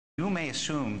You may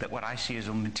assume that what I see is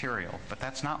immaterial, but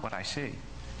that's not what I see,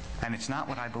 and it's not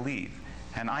what I believe.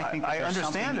 And I think that I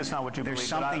understand it's not what you believe. There's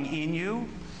something in you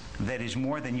that is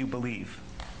more than you believe.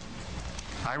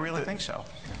 I really think so.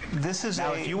 This is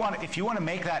now, if you want to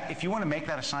make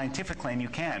that a scientific claim, you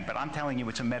can. But I'm telling you,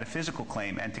 it's a metaphysical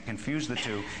claim, and to confuse the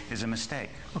two is a mistake.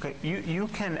 Okay, you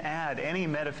can add any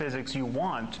metaphysics you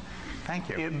want. Thank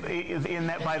you.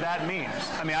 By that means,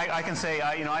 I mean, I can say,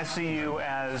 I see you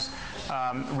as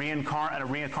a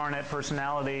reincarnate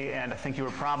personality, and I think you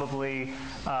were probably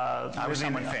I was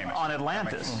someone famous on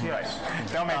Atlantis. Yes,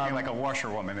 they'll make me like a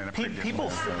washerwoman in a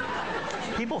people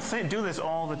do this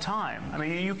all the time. I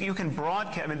mean, you can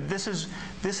broadcast. I mean, this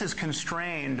is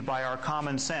constrained by our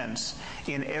common sense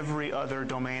in every other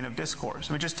domain of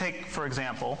discourse. I mean, just take, for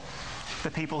example,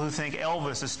 the people who think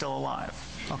Elvis is still alive.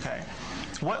 Okay,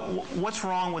 what's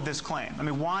wrong with this claim? I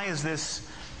mean, why is this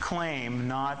claim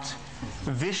not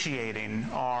vitiating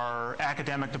our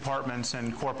academic departments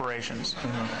and corporations?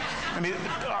 I mean,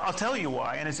 I'll tell you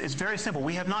why, and it's very simple.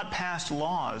 We have not passed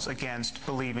laws against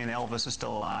believing Elvis is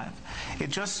still alive.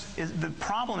 The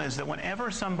problem is that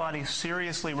whenever somebody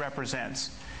seriously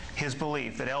represents his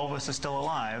belief that Elvis is still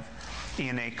alive,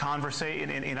 in a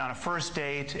conversation, on a first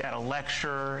date, at a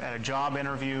lecture, at a job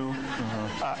interview,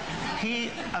 he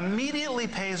immediately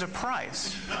pays a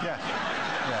price. Yeah.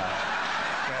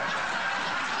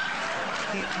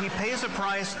 He pays a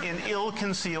price in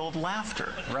ill-concealed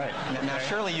laughter. Right. Now,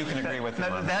 surely you can agree with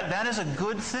him. That is a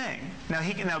good thing. Now,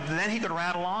 then he could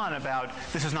rattle on about,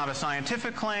 this is not a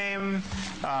scientific claim,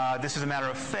 this is a matter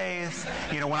of faith.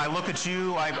 When I look at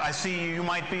you, I see you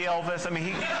might be Elvis. I mean,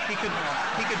 he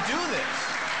could do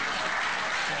this.